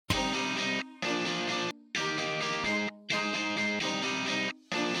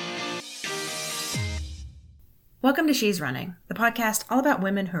Welcome to She's Running, the podcast all about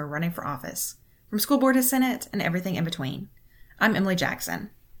women who are running for office, from school board to Senate and everything in between. I'm Emily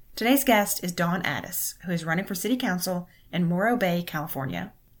Jackson. Today's guest is Dawn Addis, who is running for city council in Morro Bay,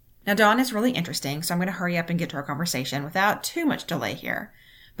 California. Now, Dawn is really interesting, so I'm going to hurry up and get to our conversation without too much delay here.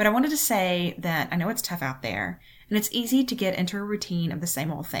 But I wanted to say that I know it's tough out there, and it's easy to get into a routine of the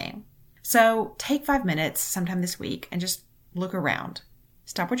same old thing. So take 5 minutes sometime this week and just look around.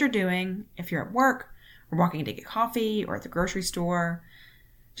 Stop what you're doing. If you're at work, or walking to get coffee, or at the grocery store,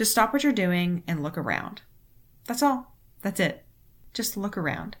 just stop what you're doing and look around. That's all. That's it. Just look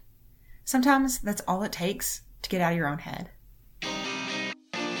around. Sometimes that's all it takes to get out of your own head.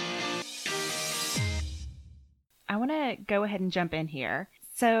 I want to go ahead and jump in here.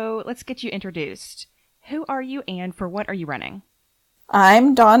 So let's get you introduced. Who are you and for what are you running?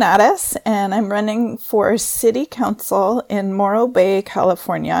 I'm Dawn Addis, and I'm running for City Council in Morro Bay,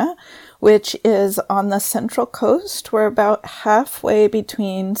 California, which is on the Central Coast. We're about halfway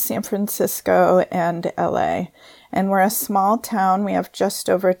between San Francisco and LA. And we're a small town. We have just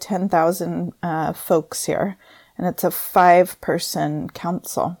over 10,000 folks here, and it's a 5-person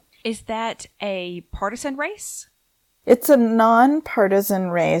council. Is that a partisan race? It's a non-partisan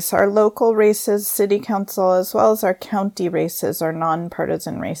race. Our local races, city council, as well as our county races are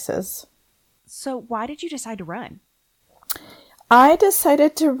non-partisan races. So why did you decide to run? I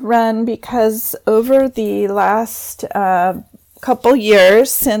decided to run because over the last couple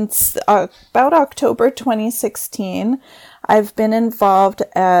years, since about October 2016, I've been involved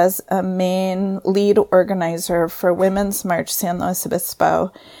as a main lead organizer for Women's March San Luis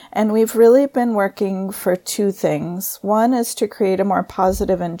Obispo, and we've really been working for two things. One is to create a more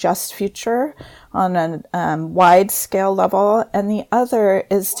positive and just future on a wide scale level, and the other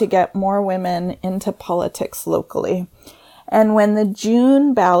is to get more women into politics locally. And when the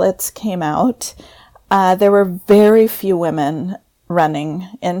June ballots came out, there were very few women running.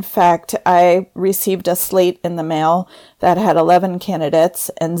 In fact, I received a slate in the mail that had 11 candidates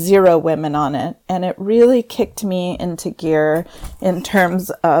and 0 women on it. And it really kicked me into gear in terms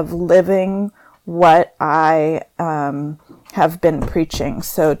of living what I have been preaching.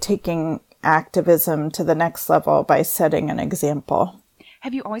 So taking activism to the next level by setting an example.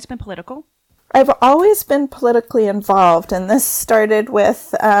 Have you always been political? I've always been politically involved, and this started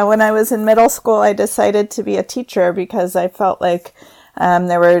with when I was in middle school. I decided to be a teacher because I felt like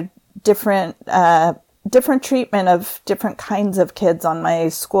there were different treatment of different kinds of kids on my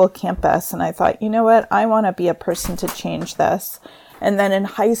school campus, and I thought, you know what, I want to be a person to change this. And then in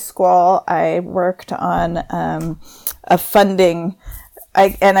high school, I worked on a funding.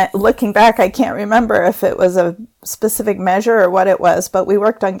 Looking back, I can't remember if it was a specific measure or what it was, but we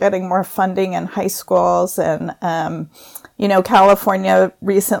worked on getting more funding in high schools. And, California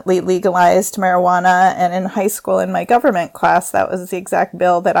recently legalized marijuana. And in high school, in my government class, that was the exact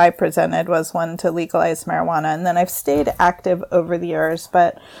bill that I presented, was one to legalize marijuana. And then I've stayed active over the years,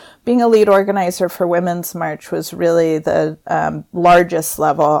 but being a lead organizer for Women's March was really the largest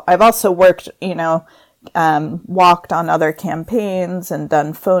level. I've also worked, walked on other campaigns and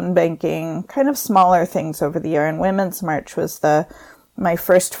done phone banking, kind of smaller things over the year. And Women's March was my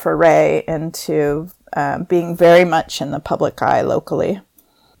first foray into being very much in the public eye locally.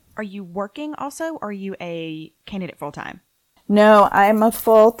 Are you working also, or are you a candidate full-time? No, I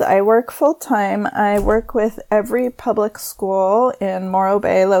work full-time. I work with every public school in Morro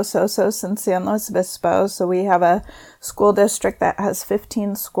Bay, Los Osos, and San Luis Obispo. So we have a school district that has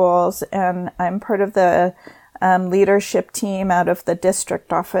 15 schools, and I'm part of the leadership team out of the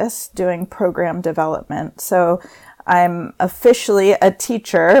district office doing program development. So I'm officially a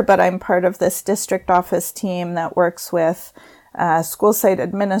teacher, but I'm part of this district office team that works with school site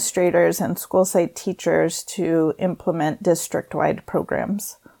administrators and school site teachers to implement district-wide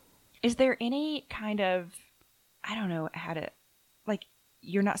programs. Is there any kind of, I don't know how to,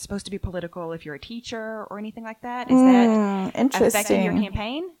 you're not supposed to be political if you're a teacher or anything like that? Is that affecting your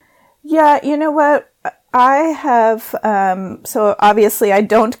campaign? Yeah, you know what? I have, so obviously I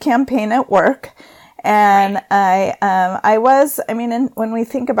don't campaign at work. And right. When we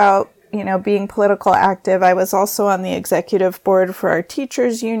think about being political active, I was also on the executive board for our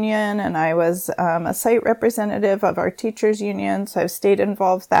teachers union, and I was a site representative of our teachers union, so I've stayed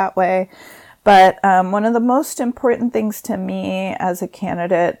involved that way. But one of the most important things to me as a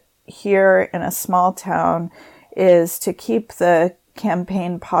candidate here in a small town is to keep the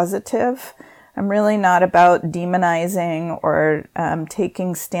campaign positive. I'm really not about demonizing or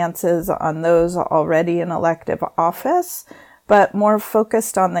taking stances on those already in elective office, but more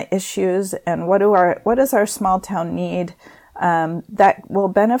focused on the issues and what does our small town need that will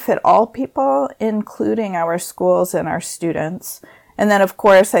benefit all people, including our schools and our students. And then, of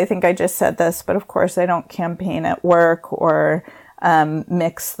course, I think I just said this, but of course I don't campaign at work or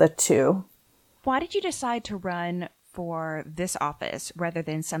mix the two. Why did you decide to run for this office rather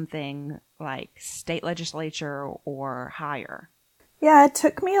than something like state legislature or higher? Yeah, it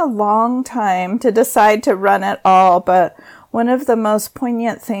took me a long time to decide to run at all, but one of the most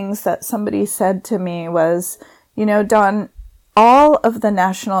poignant things that somebody said to me was, you know, Dawn, all of the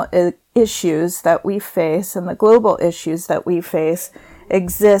national issues that we face and the global issues that we face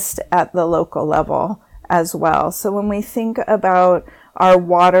exist at the local level as well. So when we think about our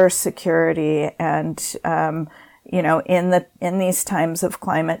water security and, you know, in these times of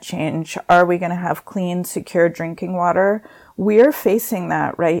climate change, are we going to have clean, secure drinking water? We're facing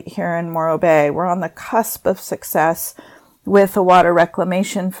that right here in Morro Bay. We're on the cusp of success with a water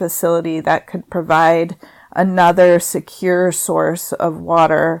reclamation facility that could provide another secure source of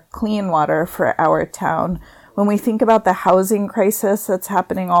water, clean water for our town. When we think about the housing crisis that's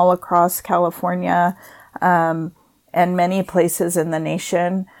happening all across California and many places in the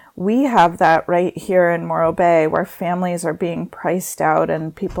nation, we have that right here in Morro Bay, where families are being priced out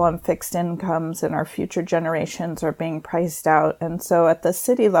and people on fixed incomes and our future generations are being priced out. And so at the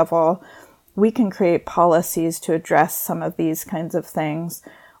city level, we can create policies to address some of these kinds of things.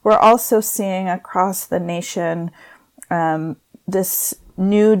 We're also seeing across the nation this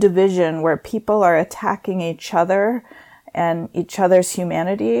new division where people are attacking each other and each other's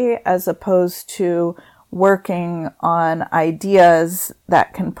humanity as opposed to working on ideas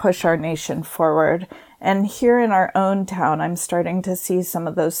that can push our nation forward. And here in our own town, I'm starting to see some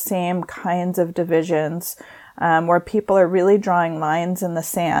of those same kinds of divisions where people are really drawing lines in the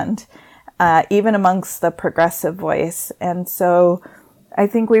sand, even amongst the progressive voice. And so I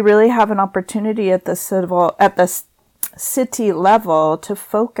think we really have an opportunity at the city level to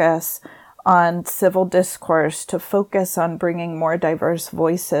focus on civil discourse, to focus on bringing more diverse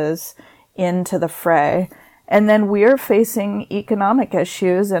voices into the fray. And then we're facing economic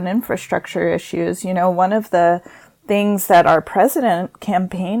issues and infrastructure issues. You know, one of the things that our president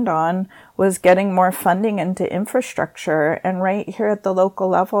campaigned on was getting more funding into infrastructure. And right here at the local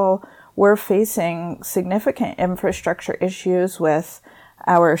level, we're facing significant infrastructure issues with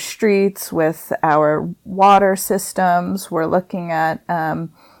our streets, with our water systems. We're looking at,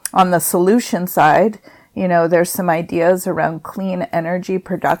 on the solution side, you know, there's some ideas around clean energy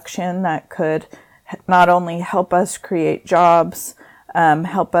production that could not only help us create jobs,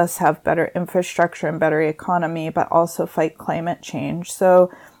 help us have better infrastructure and better economy, but also fight climate change.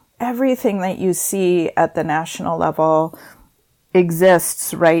 So everything that you see at the national level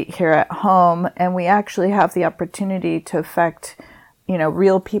exists right here at home, and we actually have the opportunity to affect, you know,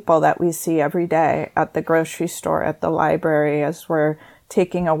 real people that we see every day at the grocery store, at the library, as we're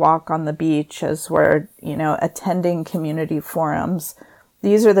taking a walk on the beach, as we're, you know, attending community forums.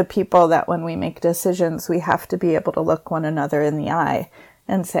 These are the people that when we make decisions, we have to be able to look one another in the eye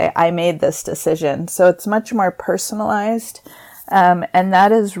and say, I made this decision. So it's much more personalized. And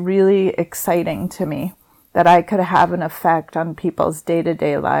that is really exciting to me, that I could have an effect on people's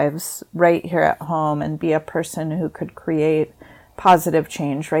day-to-day lives right here at home and be a person who could create positive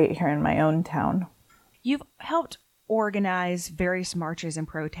change right here in my own town. You've helped organize various marches and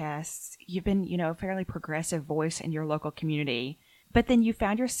protests. You've been, you know, a fairly progressive voice in your local community. But then you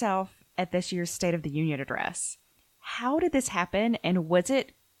found yourself at this year's State of the Union address. How did this happen? And was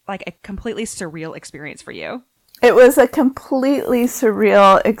it like a completely surreal experience for you? It was a completely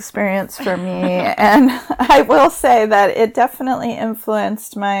surreal experience for me. And I will say that it definitely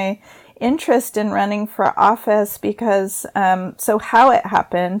influenced my interest in running for office because, so how it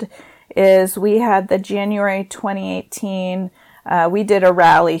happened is we had the January 2018, we did a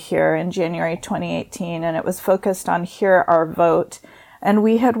rally here in January 2018, and it was focused on Hear Our Vote. And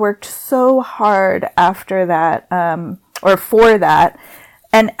we had worked so hard after that, or for that.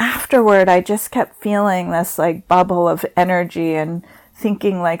 And afterward, I just kept feeling this like bubble of energy and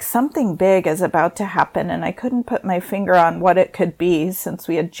thinking like something big is about to happen. And I couldn't put my finger on what it could be since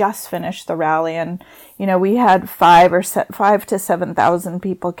we had just finished the rally. And, you know, we had 5 to 7,000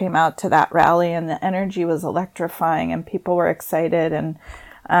 people came out to that rally, and the energy was electrifying and people were excited. And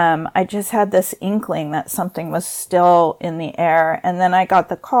I just had this inkling that something was still in the air. And then I got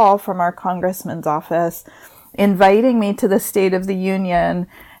the call from our congressman's office inviting me to the State of the Union.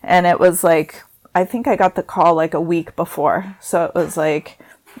 And it was like, I think I got the call like a week before. So it was like,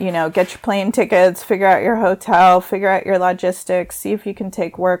 you know, get your plane tickets, figure out your hotel, figure out your logistics, see if you can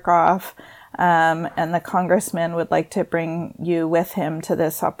take work off. And the congressman would like to bring you with him to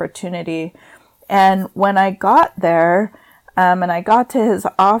this opportunity. And when I got there, And I got to his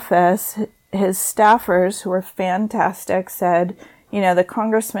office. His staffers, who were fantastic, said, the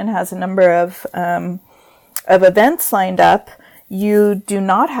congressman has a number of events lined up. You do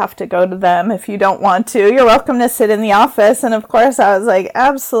not have to go to them if you don't want to. You're welcome to sit in the office. And of course, I was like,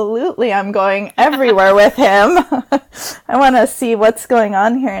 absolutely, I'm going everywhere with him. I want to see what's going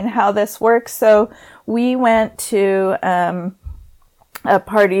on here and how this works. So we went to a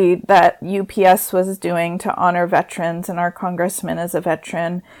party that UPS was doing to honor veterans, and our congressman is a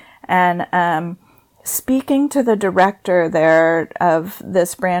veteran. And speaking to the director there of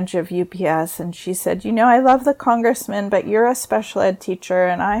this branch of UPS, and she said, I love the congressman, but you're a special ed teacher,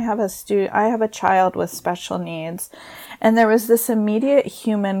 and I have a child with special needs. And there was this immediate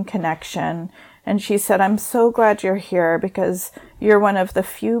human connection. And she said, I'm so glad you're here because you're one of the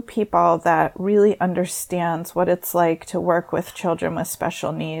few people that really understands what it's like to work with children with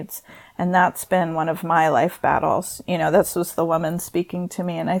special needs. And that's been one of my life battles. This was the woman speaking to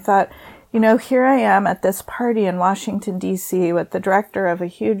me. And I thought, here I am at this party in Washington, D.C. with the director of a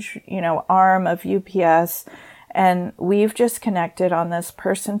huge, arm of UPS. And we've just connected on this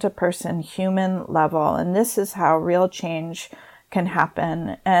person-to-person human level. And this is how real change can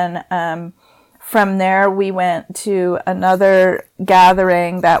happen. And from there, we went to another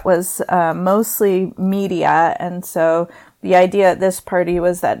gathering that was mostly media. And so the idea at this party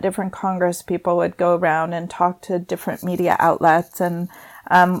was that different Congress people would go around and talk to different media outlets. And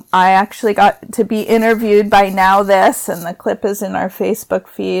I actually got to be interviewed by Now This, and the clip is in our Facebook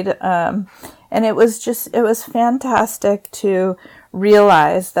feed. And it was fantastic to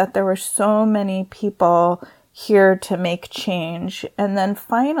realize that there were so many people here to make change. And then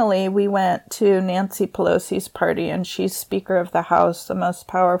finally, we went to Nancy Pelosi's party, and she's Speaker of the House, the most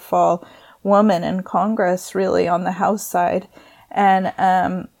powerful woman in Congress, really, on the House side.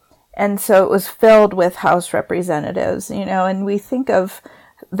 And so it was filled with House representatives, and we think of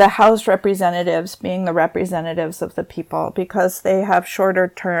the House representatives being the representatives of the people because they have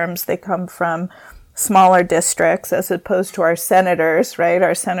shorter terms. They come from smaller districts as opposed to our senators, right?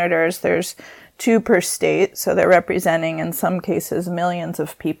 Our senators, there's 2 per state, so they're representing, in some cases, millions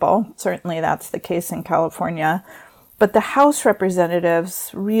of people. Certainly that's the case in California. But the House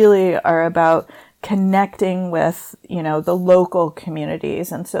representatives really are about connecting with, the local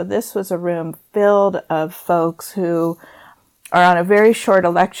communities. And so this was a room filled of folks who are on a very short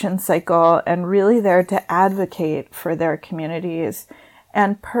election cycle and really there to advocate for their communities.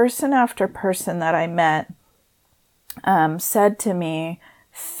 And person after person that I met said to me,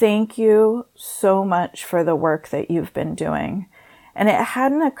 thank you so much for the work that you've been doing. And it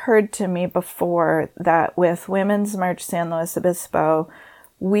hadn't occurred to me before that with Women's March San Luis Obispo,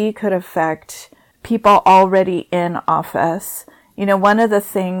 we could affect people already in office. One of the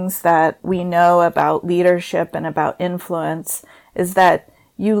things that we know about leadership and about influence is that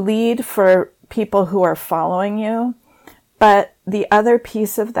you lead for people who are following you. But the other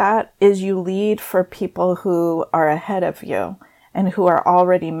piece of that is you lead for people who are ahead of you and who are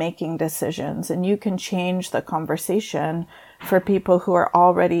already making decisions. And you can change the conversation for people who are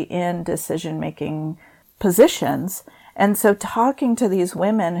already in decision-making positions. And so talking to these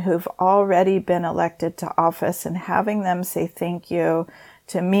women who've already been elected to office and having them say thank you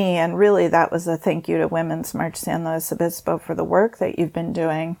to me, and really that was a thank you to Women's March San Luis Obispo for the work that you've been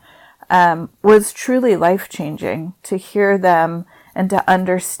doing, was truly life-changing to hear them and to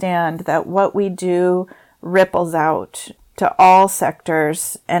understand that what we do ripples out to all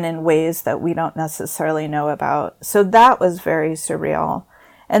sectors and in ways that we don't necessarily know about. So that was very surreal.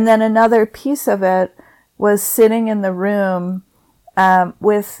 And then another piece of it was sitting in the room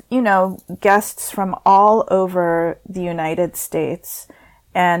with, guests from all over the United States,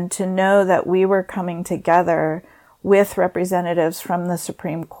 and to know that we were coming together with representatives from the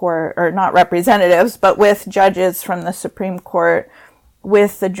Supreme Court, or not representatives, but with judges from the Supreme Court,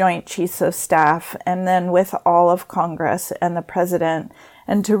 with the Joint Chiefs of Staff, and then with all of Congress and the President,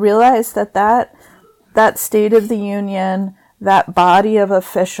 and to realize that State of the Union, that body of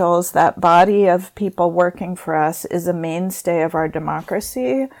officials, that body of people working for us is a mainstay of our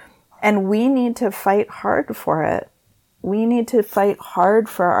democracy, and we need to fight hard for it. We need to fight hard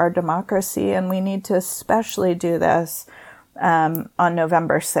for our democracy, and we need to especially do this on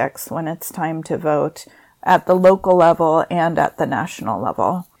November 6th when it's time to vote at the local level and at the national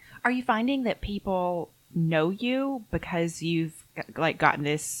level. Are you finding that people know you because you've gotten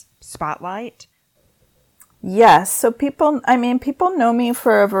this spotlight? Yes. So people know me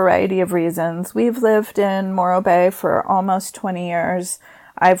for a variety of reasons. We've lived in Morro Bay for almost 20 years.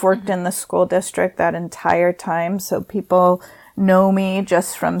 I've worked in the school district that entire time. So people know me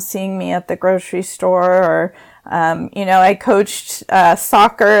just from seeing me at the grocery store or I coached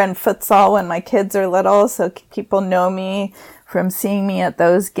soccer and futsal when my kids are little, so people know me from seeing me at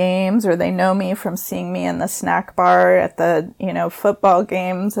those games, or they know me from seeing me in the snack bar at the, football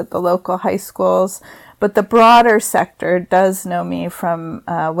games at the local high schools. But the broader sector does know me from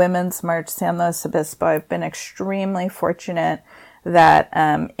Women's March San Luis Obispo. I've been extremely fortunate that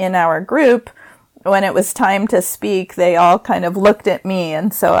in our group, when it was time to speak, they all kind of looked at me.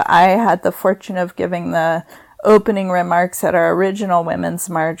 And so I had the fortune of giving the opening remarks at our original Women's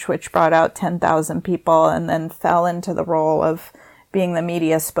March, which brought out 10,000 people, and then fell into the role of being the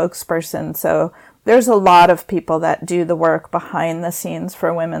media spokesperson. So there's a lot of people that do the work behind the scenes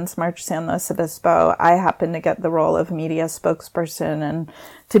for Women's March San Luis Obispo. I happen to get the role of media spokesperson. And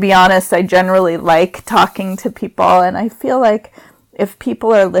to be honest, I generally like talking to people. And I feel like if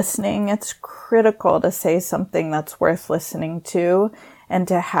people are listening, it's critical to say something that's worth listening to and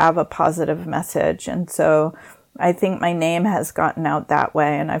to have a positive message. And so I think my name has gotten out that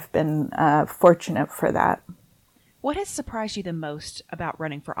way, and I've been fortunate for that. What has surprised you the most about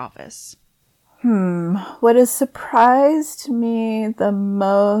running for office? What has surprised me the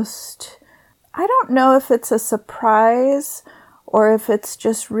most, I don't know if it's a surprise or if it's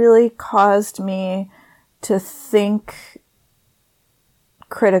just really caused me to think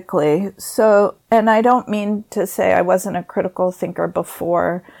critically. So, and I don't mean to say I wasn't a critical thinker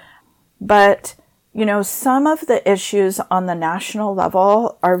before, but, some of the issues on the national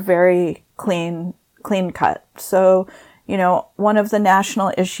level are very clean cut. So, one of the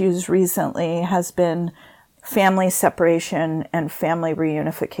national issues recently has been family separation and family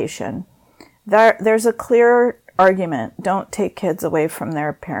reunification. There's a clear argument. Don't take kids away from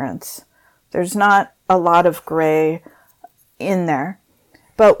their parents. There's not a lot of gray in there.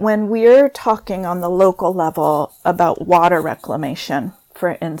 But when we're talking on the local level about water reclamation,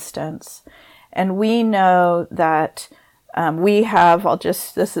 for instance, and we know that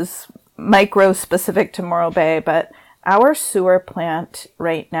this is micro specific to Morro Bay, but our sewer plant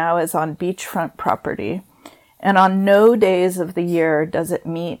right now is on beachfront property. And on no days of the year does it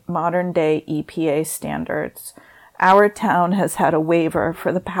meet modern day EPA standards. Our town has had a waiver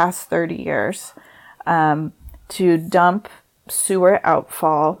for the past 30 years to dump sewer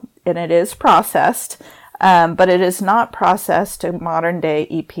outfall, and it is processed, but it is not processed to modern day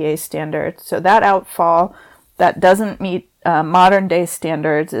EPA standards. So that outfall that doesn't meet modern day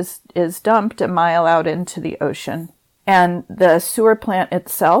standards is dumped a mile out into the ocean. And the sewer plant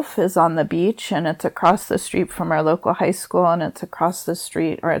itself is on the beach, and it's across the street from our local high school, and it's across the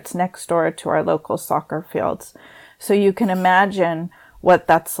street, or it's next door to our local soccer fields. So you can imagine what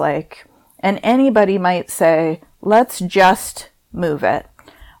that's like. And anybody might say, let's just move it.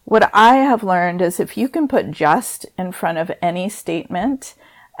 What I have learned is if you can put just in front of any statement,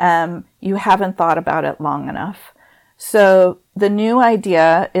 you haven't thought about it long enough. So the new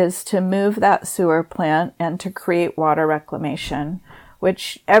idea is to move that sewer plant and to create water reclamation,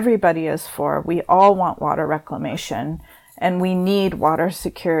 which everybody is for. We all want water reclamation, and we need water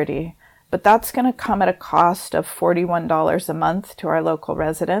security. But that's going to come at a cost of $41 a month to our local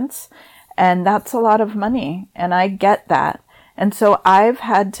residents. And that's a lot of money, and I get that. And so I've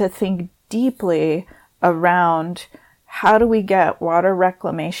had to think deeply around how do we get water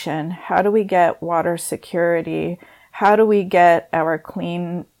reclamation? How do we get water security? How do we get our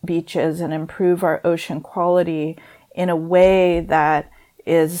clean beaches and improve our ocean quality in a way that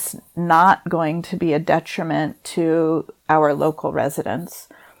is not going to be a detriment to our local residents?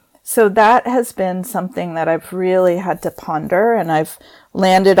 So that has been something that I've really had to ponder, and I've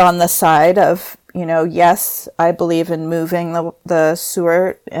landed on the side of, yes, I believe in moving the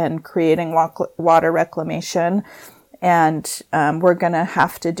sewer and creating water reclamation, and we're going to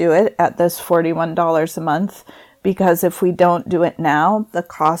have to do it at this $41 a month, because if we don't do it now, the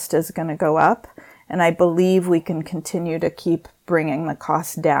cost is going to go up, and I believe we can continue to keep bringing the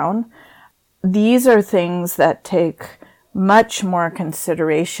cost down. These are things that take much more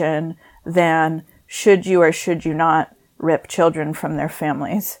consideration than should you or should you not rip children from their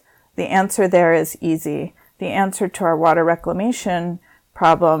families. The answer there is easy. The answer to our water reclamation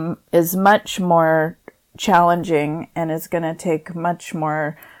problem is much more challenging and is going to take much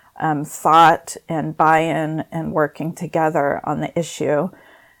more thought and buy-in and working together on the issue.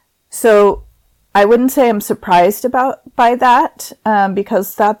 So I wouldn't say I'm surprised by that,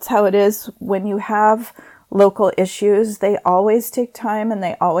 because that's how it is when you have local issues. They always take time and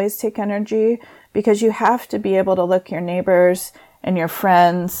they always take energy, because you have to be able to look your neighbors and your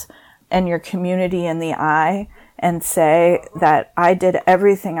friends and your community in the eye and say that I did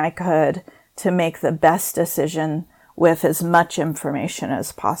everything I could to make the best decision with as much information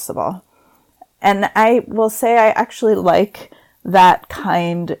as possible. And I will say I actually like that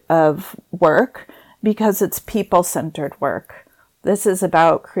kind of work because it's people-centered work. This is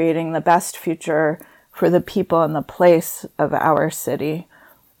about creating the best future for the people and the place of our city.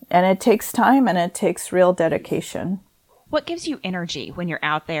 And it takes time and it takes real dedication. What gives you energy when you're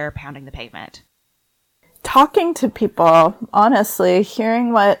out there pounding the pavement? Talking to people, honestly,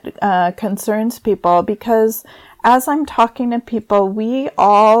 hearing what concerns people, because as I'm talking to people, we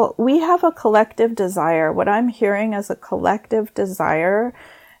have a collective desire. What I'm hearing is a collective desire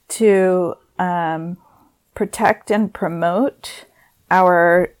to protect and promote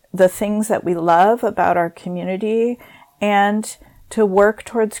the things that we love about our community, and to work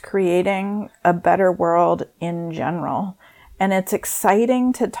towards creating a better world in general. And it's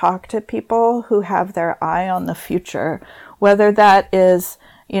exciting to talk to people who have their eye on the future, whether that is,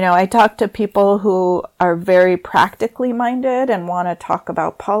 I talk to people who are very practically minded and want to talk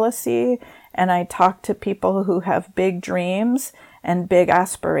about policy, and I talk to people who have big dreams and big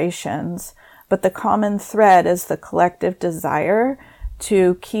aspirations. But the common thread is the collective desire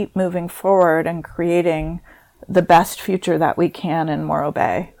to keep moving forward and creating the best future that we can in Morro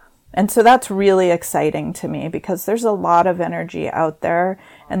Bay. And so that's really exciting to me because there's a lot of energy out there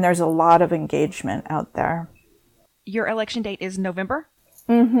and there's a lot of engagement out there. Your election date is November?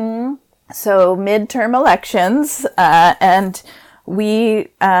 Mm-hmm. So midterm elections, and we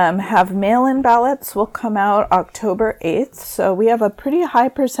have mail-in ballots will come out October 8th. So we have a pretty high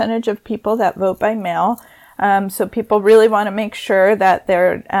percentage of people that vote by mail. So people really want to make sure that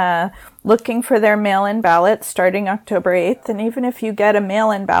they're looking for their mail-in ballot starting October 8th. And even if you get a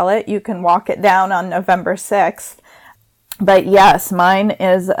mail-in ballot, you can walk it down on November 6th. But yes, mine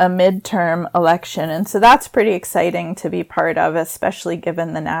is a midterm election. And so that's pretty exciting to be part of, especially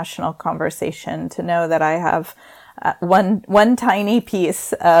given the national conversation, to know that I have one tiny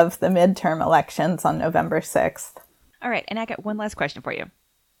piece of the midterm elections on November 6th. All right. And I got one last question for you.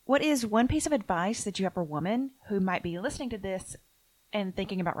 What is one piece of advice that you have for women who might be listening to this and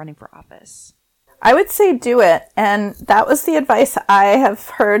thinking about running for office? I would say do it. And that was the advice I have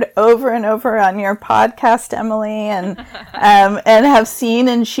heard over and over on your podcast, Emily, and have seen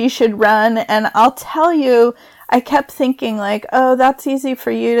in She Should Run. And I'll tell you, I kept thinking like, oh, that's easy for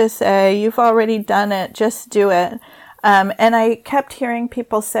you to say. You've already done it. Just do it. And I kept hearing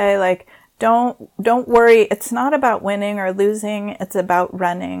people say like, don't worry. It's not about winning or losing. It's about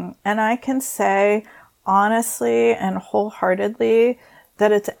running. And I can say honestly and wholeheartedly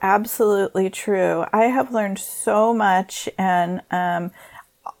that it's absolutely true. I have learned so much, and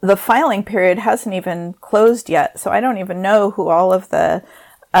the filing period hasn't even closed yet. So I don't even know who all of the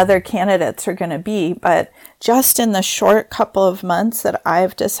other candidates are going to be. But just in the short couple of months that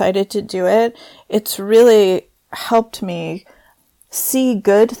I've decided to do it, it's really helped me see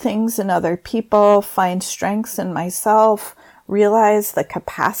good things in other people, find strengths in myself, realize the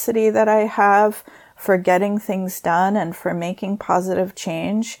capacity that I have for getting things done and for making positive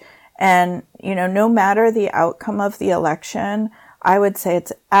change. And, no matter the outcome of the election, I would say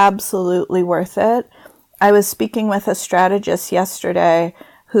it's absolutely worth it. I was speaking with a strategist yesterday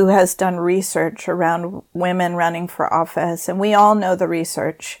who has done research around women running for office. And we all know the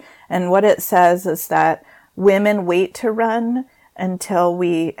research. And what it says is that women wait to run until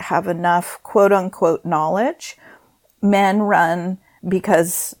we have enough quote unquote knowledge. Men run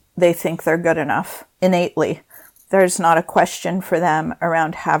because they think they're good enough innately. There's not a question for them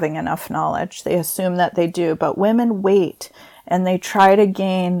around having enough knowledge. They assume that they do, but women wait and they try to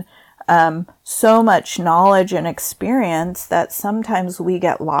gain so much knowledge and experience that sometimes we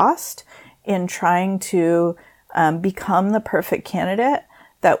get lost in trying to become the perfect candidate,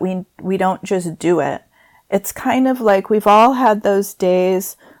 that we don't just do it. It's kind of like we've all had those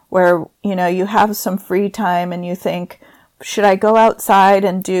days where, you have some free time and you think, should I go outside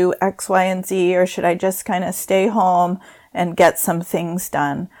and do X, Y, and Z, or should I just kind of stay home and get some things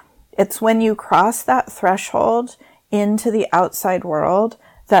done? It's when you cross that threshold into the outside world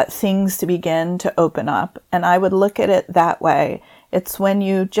that things begin to open up. And I would look at it that way. It's when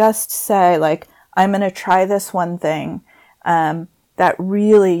you just say, like, I'm going to try this one thing, that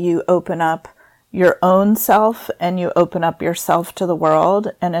really you open up your own self and you open up yourself to the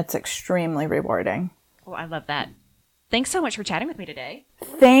world. And it's extremely rewarding. Oh, I love that. Thanks so much for chatting with me today.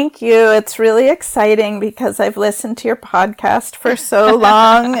 Thank you. It's really exciting because I've listened to your podcast for so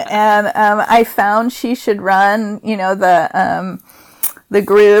long, and I found She Should Run, the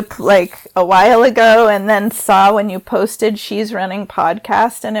group like a while ago, and then saw when you posted She's Running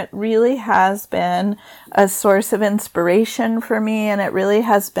podcast, and it really has been a source of inspiration for me, and it really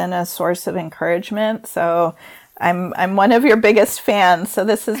has been a source of encouragement. So I'm one of your biggest fans, so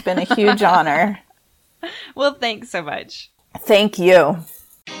this has been a huge honor. Well, thanks so much. Thank you.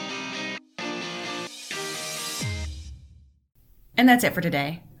 And that's it for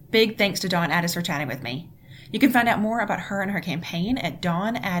today. Big thanks to Dawn Addis for chatting with me. You can find out more about her and her campaign at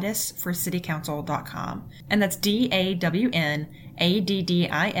DawnAddisForCityCouncil.com. And that's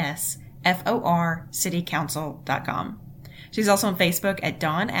DawnAddisFor CityCouncil.com. She's also on Facebook at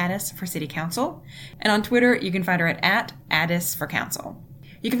Dawn Addis for City Council. And on Twitter, you can find her at Addis for Council.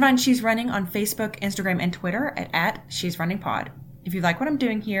 You can find She's Running on Facebook, Instagram, and Twitter at She's Running Pod. If you like what I'm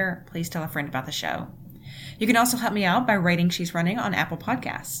doing here, please tell a friend about the show. You can also help me out by rating She's Running on Apple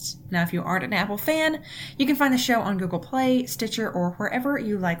Podcasts. Now, if you aren't an Apple fan, you can find the show on Google Play, Stitcher, or wherever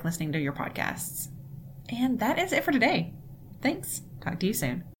you like listening to your podcasts. And that is it for today. Thanks. Talk to you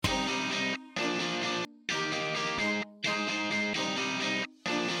soon.